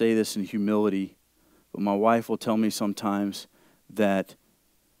want to say this in humility, but my wife will tell me sometimes that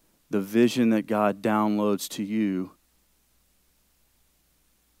the vision that God downloads to you,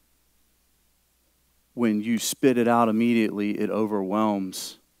 when you spit it out immediately, it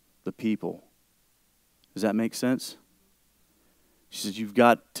overwhelms the people. Does that make sense? She says, you've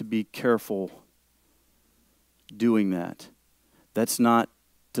got to be careful doing that. That's not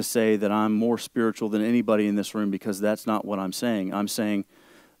to say that I'm more spiritual than anybody in this room, because that's not what I'm saying. I'm saying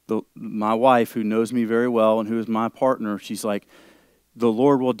my wife, who knows me very well and who is my partner, she's like, the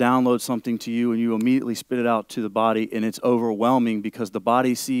Lord will download something to you and you immediately spit it out to the body, and it's overwhelming because the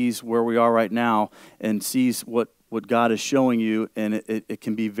body sees where we are right now and sees what God is showing you, and it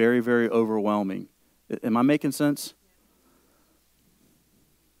can be very, very overwhelming. Am I making sense?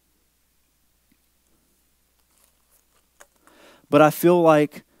 But I feel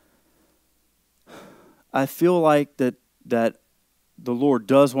like that the Lord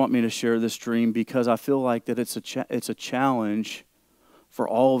does want me to share this dream, because I feel like that it's a challenge for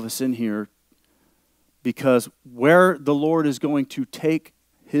all of us in here, because where the Lord is going to take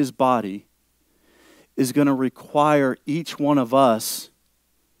his body is going to require each one of us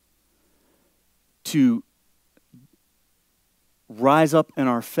to rise up in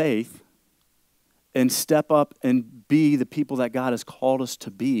our faith and step up and be the people that God has called us to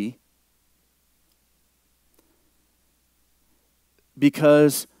be.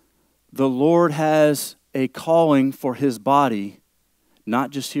 Because the Lord has a calling for his body,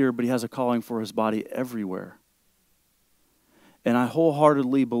 not just here, but he has a calling for his body everywhere. And I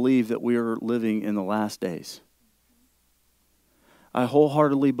wholeheartedly believe that we are living in the last days. I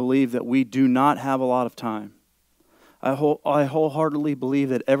wholeheartedly believe that we do not have a lot of time. I wholeheartedly believe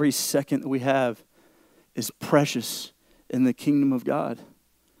that every second that we have is precious in the kingdom of God,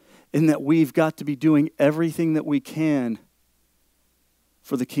 and that we've got to be doing everything that we can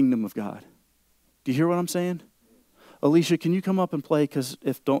for the kingdom of God. Do you hear what I'm saying? Alicia, can you come up and play? Because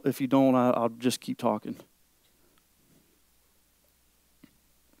if you don't, I'll just keep talking.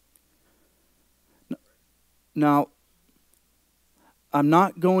 Now, I'm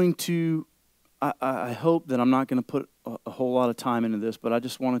not going to, I hope that I'm not going to put a whole lot of time into this, but I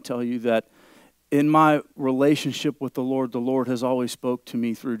just want to tell you that in my relationship with the Lord has always spoke to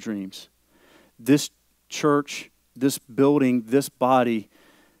me through dreams. This church, this building, this body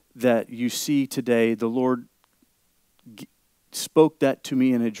that you see today, the Lord spoke that to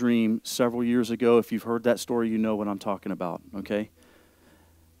me in a dream several years ago. If you've heard that story, you know what I'm talking about, okay?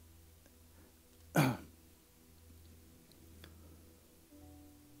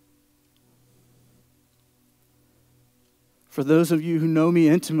 For those of you who know me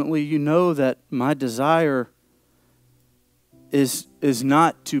intimately, you know that my desire is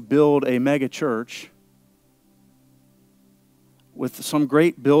not to build a mega church with some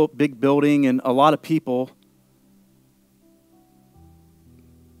great big building and a lot of people,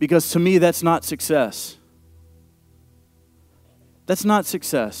 because to me that's not success. That's not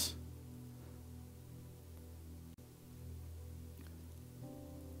success.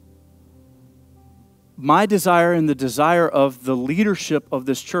 My desire and the desire of the leadership of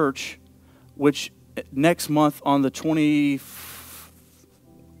this church, which next month on the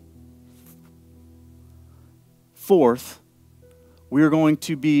 24th, we are going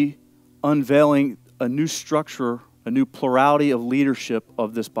to be unveiling a new structure, a new plurality of leadership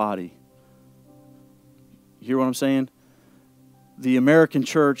of this body. You hear what I'm saying? The American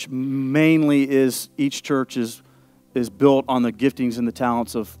church mainly is, each church is built on the giftings and the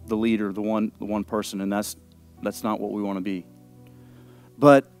talents of the leader, the one person, and that's not what we want to be.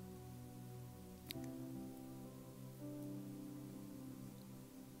 But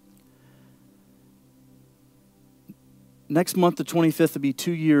next month, the 25th, will be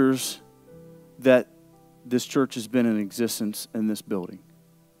 2 years that this church has been in existence in this building.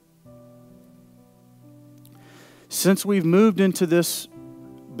 Since we've moved into this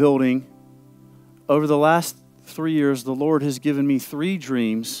building, over the last 3 years, the Lord has given me 3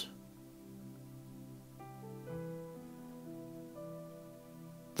 dreams.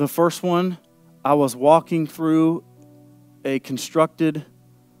 The first one, I was walking through a constructed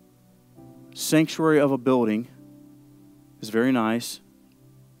sanctuary of a building. It's very nice.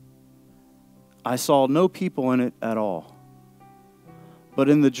 I saw no people in it at all. But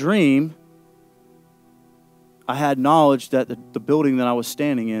in the dream, I had knowledge that the building that I was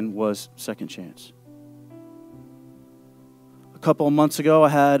standing in was Second Chance. A couple of months ago, I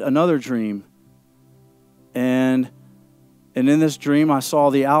had another dream. And in this dream, I saw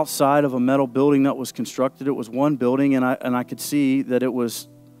the outside of a metal building that was constructed. It was one building, and I could see that it was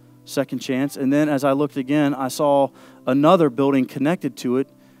Second Chance. And then as I looked again, I saw another building connected to it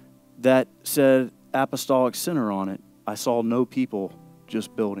that said Apostolic Center on it. I saw no people,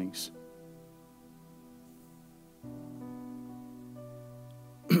 just buildings.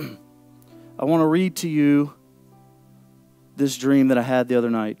 I want to read to you this dream that I had the other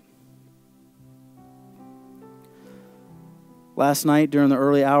night. Last night, during the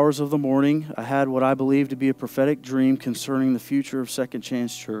early hours of the morning, I had what I believe to be a prophetic dream concerning the future of Second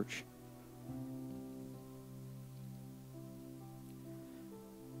Chance Church.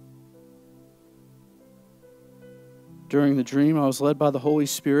 During the dream, I was led by the Holy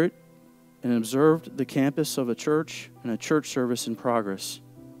Spirit and observed the campus of a church and a church service in progress.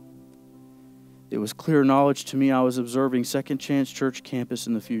 It was clear knowledge to me I was observing Second Chance Church campus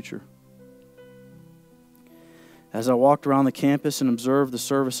in the future. As I walked around the campus and observed the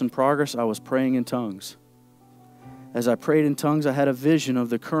service in progress, I was praying in tongues. As I prayed in tongues, I had a vision of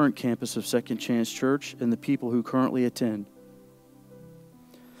the current campus of Second Chance Church and the people who currently attend.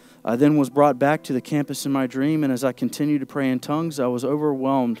 I then was brought back to the campus in my dream, and as I continued to pray in tongues, I was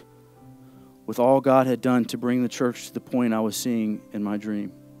overwhelmed with all God had done to bring the church to the point I was seeing in my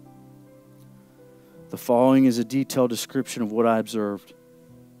dream. The following is a detailed description of what I observed.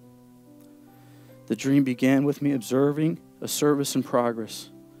 The dream began with me observing a service in progress.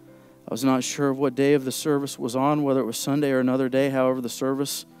 I was not sure of what day of the service was on, whether it was Sunday or another day. However, the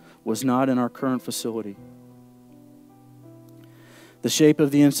service was not in our current facility. The shape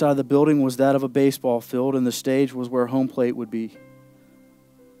of the inside of the building was that of a baseball field, and the stage was where home plate would be.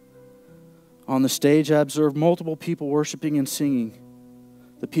 On the stage, I observed multiple people worshiping and singing.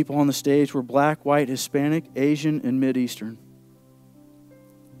 The people on the stage were black, white, Hispanic, Asian, and Mid-Eastern.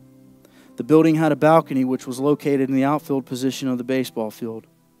 The building had a balcony which was located in the outfield position of the baseball field.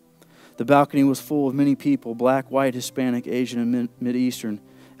 The balcony was full of many people, black, white, Hispanic, Asian, and Mid-Eastern,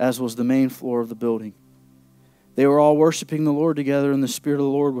 as was the main floor of the building. They were all worshiping the Lord together, and the Spirit of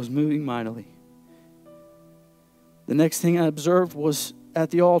the Lord was moving mightily. The next thing I observed was at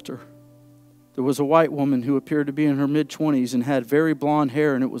the altar. There was a white woman who appeared to be in her mid-20s and had very blonde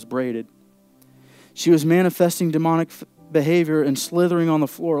hair, and it was braided. She was manifesting demonic behavior and slithering on the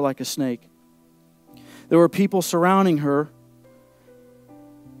floor like a snake. There were people surrounding her,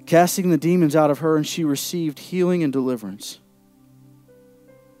 casting the demons out of her, and she received healing and deliverance.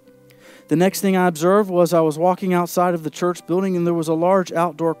 The next thing I observed was I was walking outside of the church building, and there was a large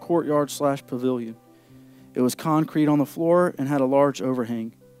outdoor courtyard/pavilion. It was concrete on the floor and had a large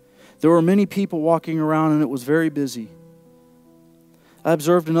overhang. There were many people walking around, and it was very busy. I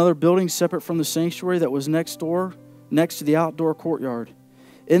observed another building separate from the sanctuary that was next door, next to the outdoor courtyard.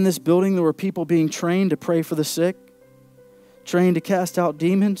 In this building, there were people being trained to pray for the sick, trained to cast out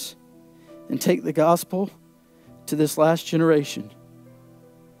demons, and take the gospel to this last generation.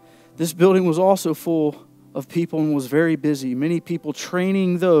 This building was also full of people and was very busy. Many people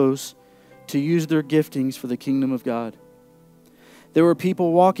training those to use their giftings for the kingdom of God. There were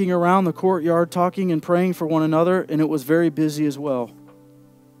people walking around the courtyard talking and praying for one another, and it was very busy as well.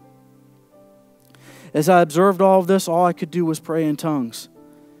 As I observed all of this, all I could do was pray in tongues.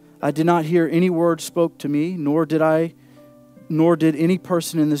 I did not hear any word spoke to me, nor did any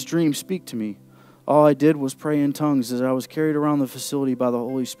person in this dream speak to me. All I did was pray in tongues as I was carried around the facility by the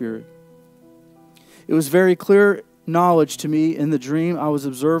Holy Spirit. It was very clear knowledge to me in the dream. I was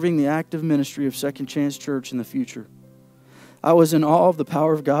observing the active ministry of Second Chance Church in the future. I was in awe of the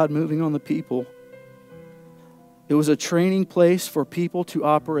power of God moving on the people. It was a training place for people to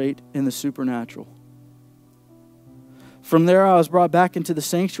operate in the supernatural. From there, I was brought back into the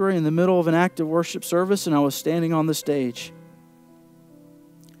sanctuary in the middle of an active worship service, and I was standing on the stage.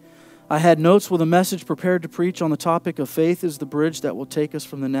 I had notes with a message prepared to preach on the topic of faith is the bridge that will take us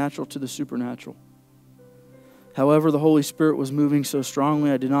from the natural to the supernatural. However, the Holy Spirit was moving so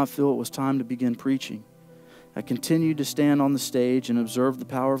strongly, I did not feel it was time to begin preaching. I continued to stand on the stage and observe the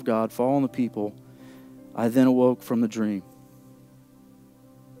power of God fall on the people. I then awoke from the dream.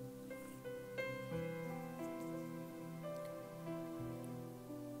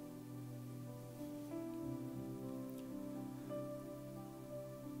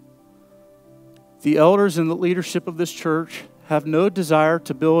 The elders and the leadership of this church have no desire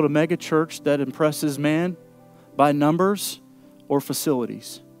to build a mega church that impresses man by numbers or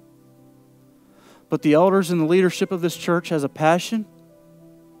facilities. But the elders and the leadership of this church has a passion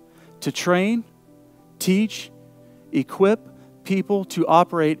to train, teach, equip people to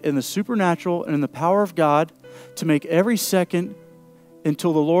operate in the supernatural and in the power of God to make every second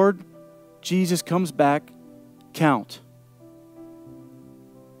until the Lord Jesus comes back count.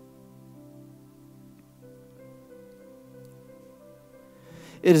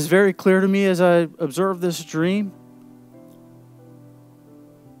 It is very clear to me as I observe this dream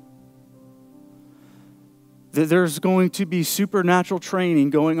that there's going to be supernatural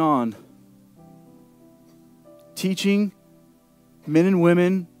training going on. Teaching men and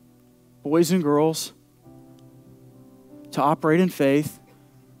women, boys and girls, to operate in faith,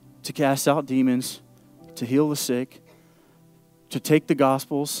 to cast out demons, to heal the sick, to take the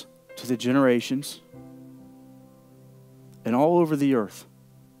Gospels to the generations and all over the earth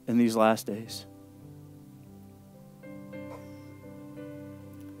in these last days.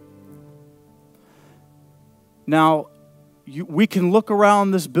 Now, we can look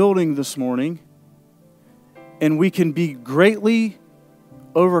around this building this morning and we can be greatly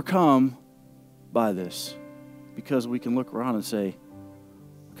overcome by this because we can look around and say,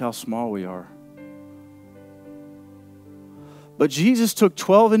 look how small we are. But Jesus took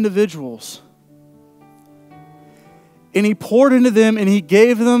 12 individuals and He poured into them and He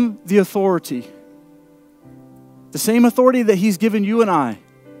gave them the authority. The same authority that He's given you and I.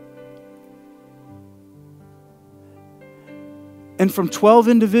 And from 12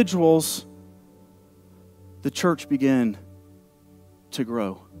 individuals, the church began to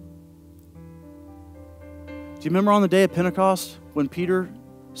grow. Do you remember on the day of Pentecost when Peter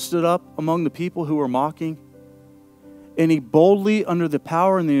stood up among the people who were mocking? And he boldly, under the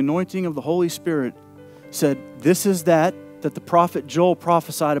power and the anointing of the Holy Spirit, said, this is that the prophet Joel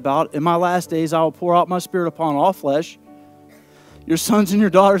prophesied about. In my last days I will pour out my Spirit upon all flesh. Your sons and your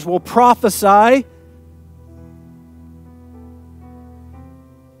daughters will prophesy.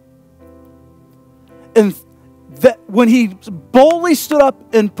 And that when he boldly stood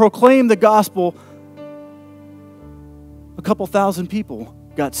up and proclaimed the gospel, a couple thousand people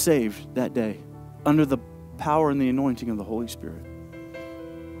got saved that day under the power and the anointing of the Holy Spirit.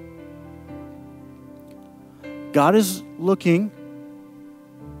 God is looking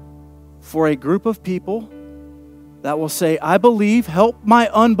for a group of people that will say, I believe, help my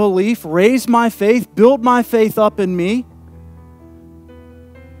unbelief, raise my faith, build my faith up in me.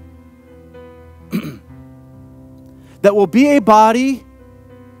 That will be a body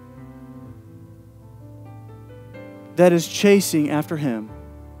that is chasing after Him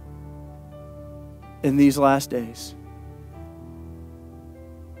in these last days.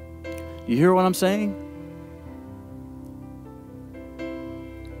 You hear what I'm saying?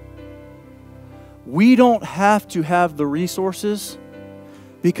 We don't have to have the resources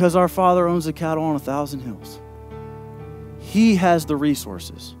because our Father owns the cattle on 1,000 hills. He has the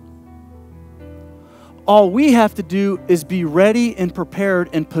resources. All we have to do is be ready and prepared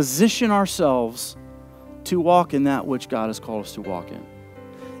and position ourselves to walk in that which God has called us to walk in.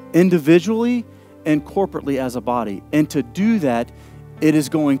 Individually and corporately as a body. And to do that, it is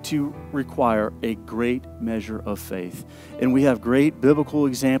going to require a great measure of faith. And we have great biblical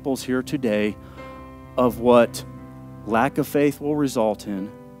examples here today of what lack of faith will result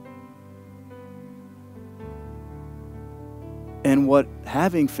in and what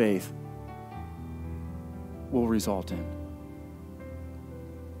having faith will result in.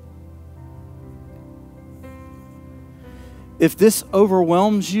 If this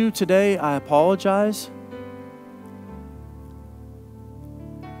overwhelms you today, I apologize.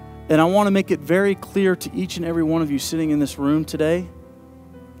 And I want to make it very clear to each and every one of you sitting in this room today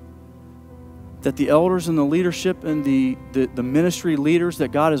that the elders and the leadership and the ministry leaders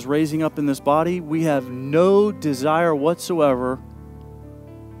that God is raising up in this body, we have no desire whatsoever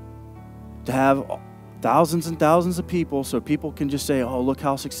to have thousands and thousands of people so people can just say, oh, look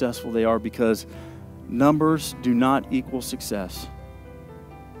how successful they are, because numbers do not equal success.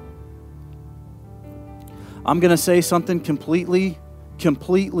 I'm going to say something completely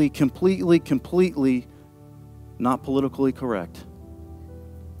not politically correct.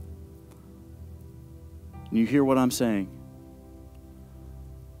 You hear what I'm saying?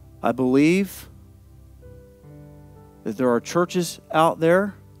 I believe that there are churches out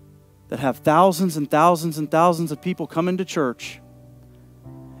there that have thousands and thousands and thousands of people coming to church.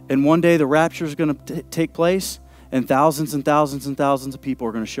 And one day the rapture is going to take place and thousands and thousands and thousands of people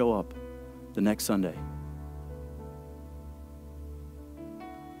are going to show up the next Sunday.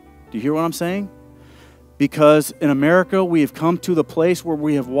 Do you hear what I'm saying? Because in America, we have come to the place where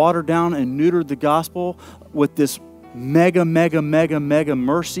we have watered down and neutered the gospel with this mega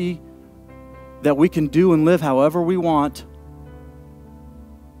mercy that we can do and live however we want.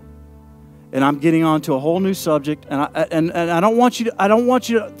 And I'm getting on to a whole new subject, and I don't want you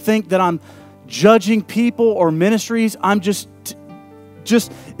to think that I'm judging people or ministries. I'm this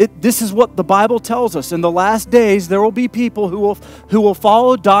is what the Bible tells us. In the last days, there will be people who will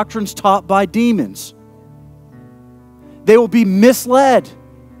follow doctrines taught by demons. They will be misled.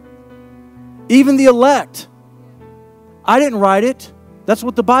 Even the elect. I didn't write it. That's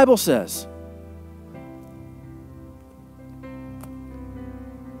what the Bible says.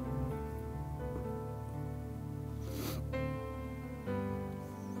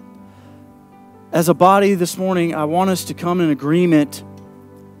 As a body this morning, I want us to come in agreement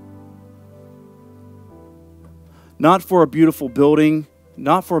not for a beautiful building,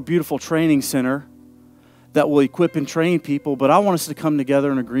 not for a beautiful training center that will equip and train people, but I want us to come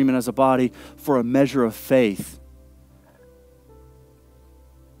together in agreement as a body for a measure of faith.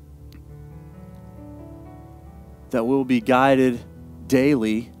 That we'll be guided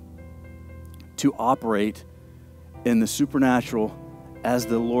daily to operate in the supernatural as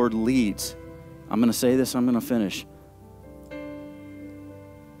the Lord leads. I'm going to say this, I'm going to finish.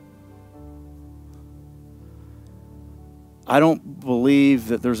 I don't believe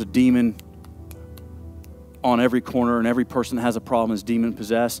that there's a demon on every corner and every person that has a problem is demon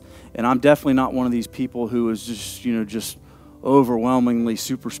possessed. And I'm definitely not one of these people who is just overwhelmingly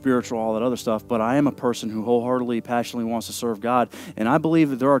super spiritual, all that other stuff. But I am a person who wholeheartedly, passionately wants to serve God. And I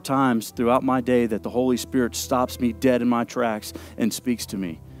believe that there are times throughout my day that the Holy Spirit stops me dead in my tracks and speaks to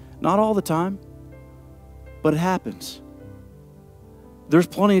me. Not all the time, but it happens. There's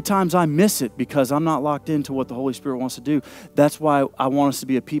plenty of times I miss it because I'm not locked into what the Holy Spirit wants to do. That's why I want us to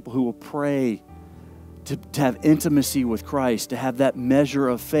be a people who will pray, to have intimacy with Christ, to have that measure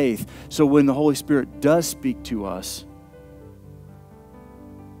of faith. So when the Holy Spirit does speak to us,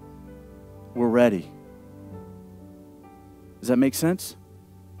 we're ready. Does that make sense?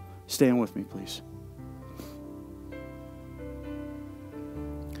 Stand with me, please.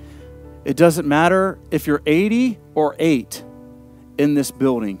 It doesn't matter if you're 80 or 8 in this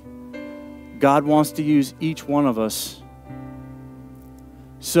building. God wants to use each one of us.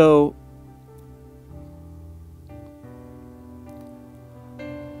 So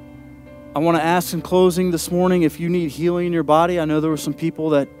I want to ask in closing this morning, if you need healing in your body. I know there were some people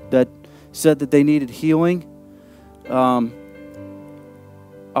that said that they needed healing. I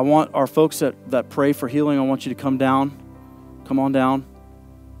want our folks that pray for healing, I want you to come down. Come on down.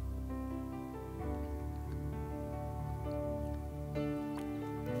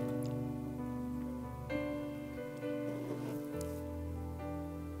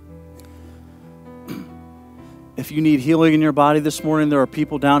 If you need healing in your body this morning, there are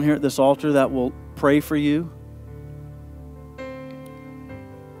people down here at this altar that will pray for you.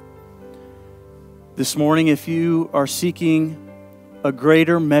 This morning, if you are seeking a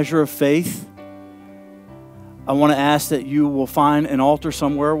greater measure of faith, I want to ask that you will find an altar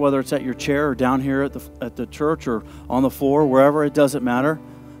somewhere, whether it's at your chair or down here at the church or on the floor, wherever, it doesn't matter.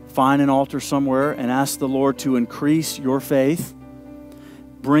 Find an altar somewhere and ask the Lord to increase your faith,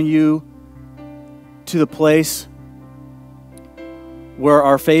 bring you to the place where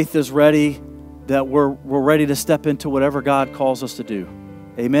our faith is ready, that we're ready to step into whatever God calls us to do.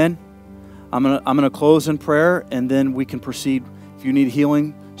 Amen? I'm gonna close in prayer, and then we can proceed. If you need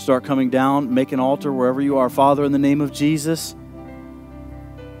healing, start coming down, make an altar wherever you are. Father, in the name of Jesus,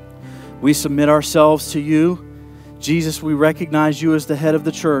 we submit ourselves to you. Jesus, we recognize you as the head of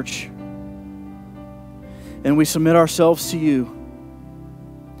the church, and we submit ourselves to you.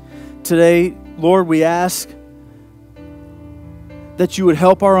 Today, Lord, we ask that you would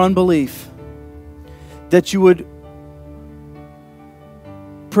help our unbelief, that you would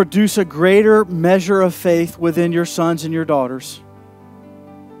produce a greater measure of faith within your sons and your daughters.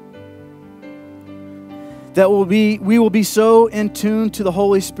 That we will be so in tune to the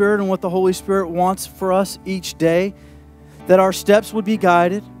Holy Spirit and what the Holy Spirit wants for us each day, that our steps would be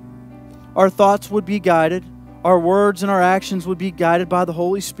guided, our thoughts would be guided, our words and our actions would be guided by the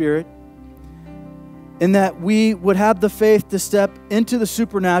Holy Spirit, and that we would have the faith to step into the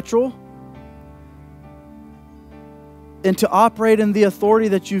supernatural and to operate in the authority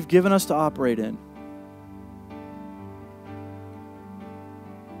that you've given us to operate in.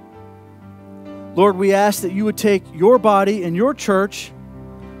 Lord, we ask that you would take your body and your church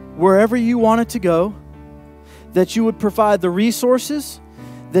wherever you want it to go, that you would provide the resources,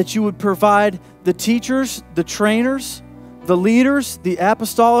 that you would provide the teachers, the trainers, the leaders, the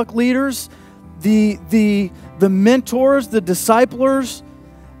apostolic leaders, the mentors, the disciplers.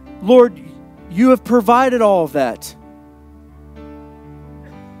 Lord, you have provided all of that.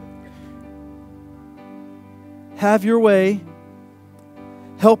 Have your way.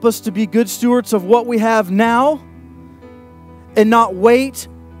 Help us to be good stewards of what we have now and not wait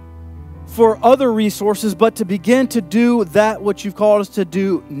for other resources, but to begin to do that which you've called us to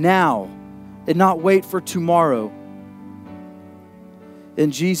do now and not wait for tomorrow. In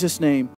Jesus' name.